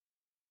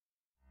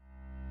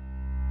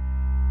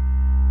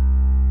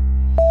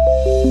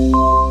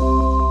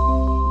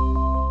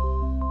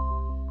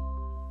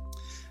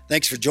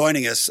Thanks for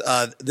joining us.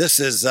 This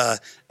is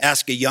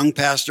Ask a Young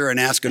Pastor and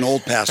Ask an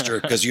Old Pastor,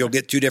 because you'll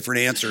get two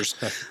different answers.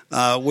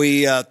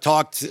 We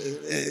talked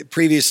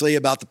previously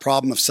about the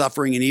problem of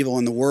suffering and evil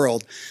in the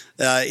world.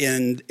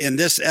 In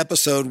this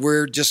episode,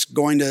 we're just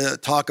going to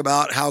talk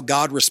about how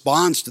God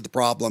responds to the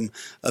problem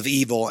of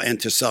evil and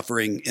to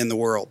suffering in the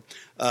world.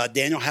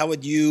 Daniel, how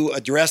would you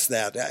address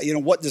that?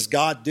 What does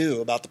God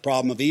do about the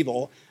problem of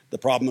evil, the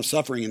problem of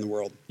suffering in the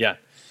world? Yeah.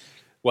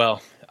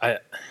 Well, I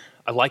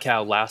like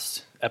how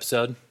last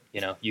episode,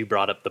 you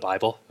brought up the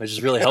Bible, which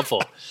is really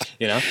helpful,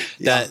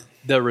 that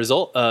the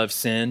result of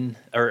sin,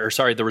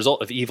 the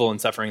result of evil and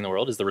suffering in the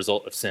world is the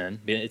result of sin.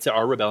 It's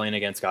our rebellion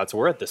against God. So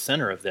we're at the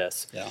center of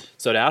this. Yeah.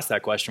 So to ask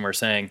that question, we're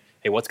saying,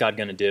 hey, what's God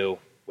going to do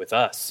with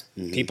us?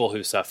 Mm-hmm. People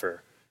who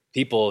suffer,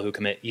 people who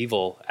commit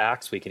evil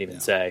acts, we can even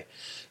say.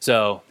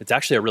 So it's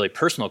actually a really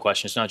personal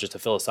question. It's not just a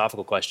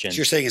philosophical question. So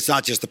you're saying it's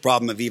not just the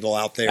problem of evil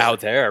out there. Out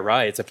there,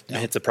 right.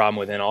 It's a problem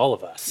within all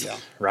of us,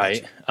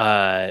 right?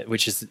 Gotcha.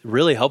 Which is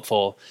really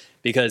helpful,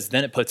 because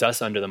then it puts us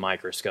under the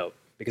microscope.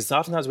 Because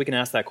oftentimes we can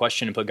ask that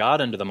question and put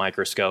God under the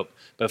microscope,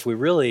 but if we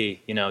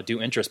really, do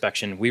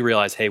introspection, we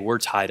realize, hey, we're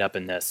tied up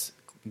in this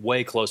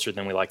way closer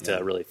than we like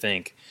to really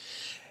think.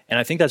 And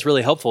I think that's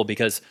really helpful,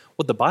 because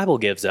what the Bible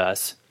gives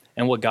us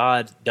and what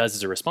God does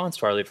as a response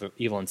to our life of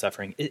evil and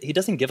suffering, He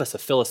doesn't give us a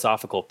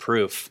philosophical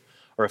proof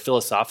or a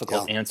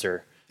philosophical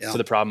answer to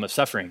the problem of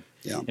suffering.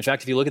 Yeah. In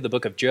fact, if you look at the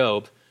book of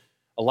Job,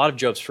 a lot of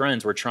Job's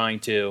friends were trying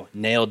to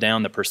nail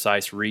down the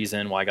precise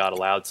reason why God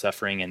allowed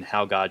suffering and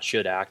how God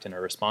should act in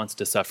a response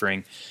to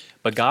suffering.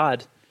 But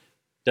God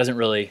doesn't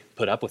really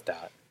put up with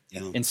that.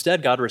 Yeah.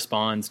 Instead, God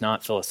responds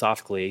not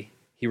philosophically,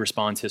 He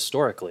responds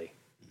historically.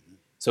 Mm-hmm.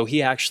 So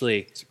He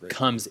actually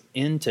comes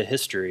into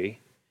history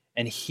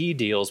and He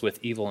deals with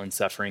evil and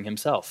suffering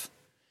Himself.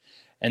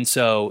 And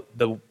so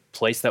the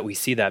place that we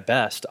see that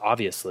best,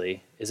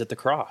 obviously, is at the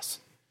cross.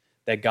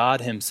 That God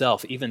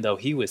Himself, even though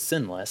He was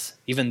sinless,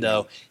 even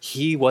though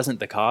He wasn't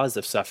the cause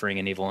of suffering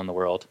and evil in the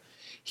world,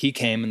 He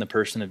came in the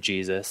person of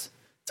Jesus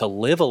to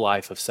live a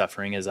life of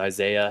suffering, as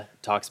Isaiah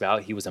talks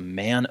about. He was a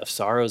man of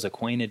sorrows,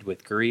 acquainted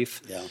with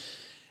grief. Yeah.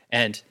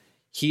 And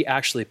He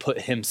actually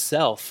put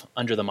Himself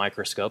under the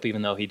microscope,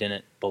 even though He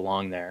didn't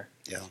belong there.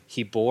 Yeah.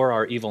 He bore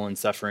our evil and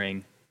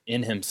suffering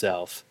in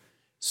Himself,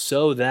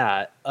 so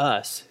that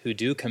us who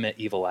do commit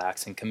evil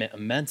acts and commit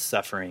immense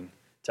suffering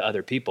to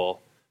other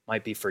people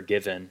might be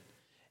forgiven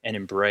and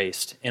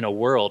embraced in a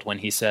world when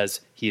He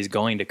says He is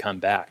going to come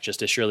back.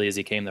 Just as surely as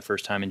He came the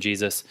first time in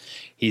Jesus,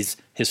 He's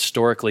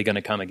historically going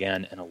to come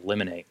again and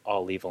eliminate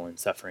all evil and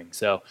suffering.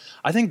 So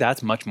I think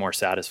that's much more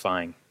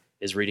satisfying,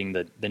 is reading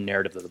the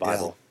narrative of the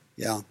Bible.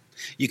 Yeah.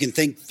 You can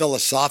think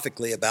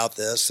philosophically about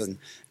this and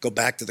go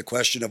back to the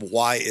question of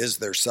why is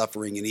there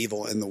suffering and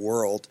evil in the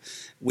world.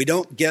 We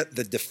don't get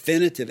the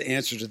definitive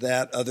answer to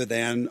that other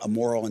than a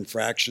moral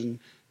infraction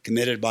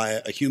committed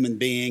by a human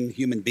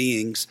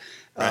beings,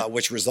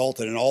 which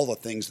resulted in all the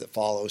things that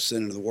follow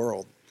sin into the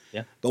world.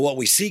 Yeah. But what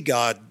we see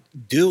God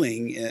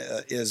doing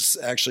is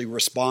actually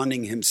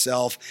responding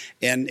Himself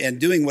and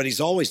doing what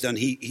He's always done.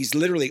 He's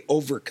literally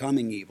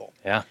overcoming evil.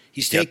 Yeah.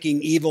 He's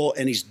taking evil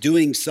and He's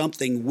doing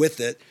something with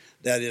it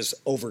that is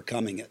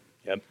overcoming it.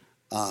 Yep.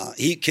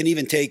 He can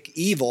even take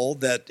evil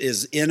that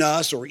is in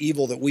us or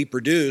evil that we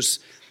produce,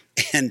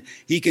 and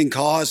He can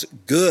cause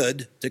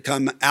good to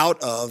come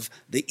out of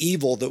the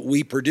evil that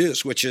we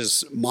produce, which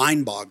is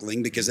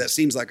mind-boggling, because that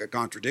seems like a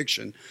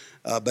contradiction,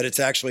 but it's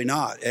actually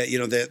not.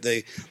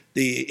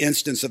 The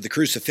instance of the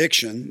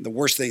crucifixion, the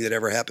worst thing that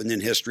ever happened in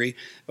history,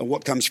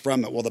 what comes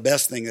from it? Well, the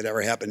best thing that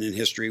ever happened in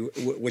history,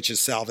 which is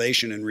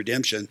salvation and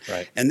redemption.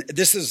 Right. And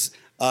this is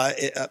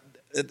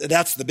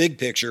that's the big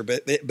picture,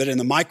 but in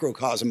the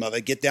microcosm of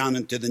it, get down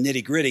into the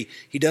nitty gritty.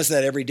 He does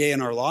that every day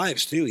in our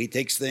lives too. He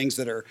takes things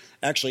that are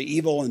actually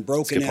evil and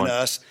broken in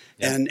us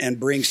and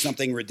brings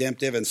something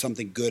redemptive and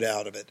something good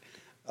out of it.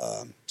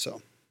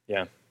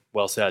 Yeah,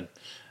 well said.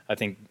 I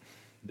think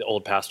the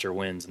old pastor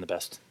wins in the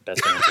best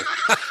answer.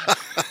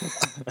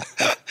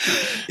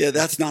 Yeah,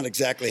 that's not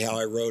exactly how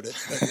I wrote it.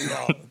 But,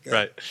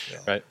 okay.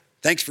 Right.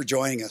 Thanks for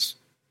joining us.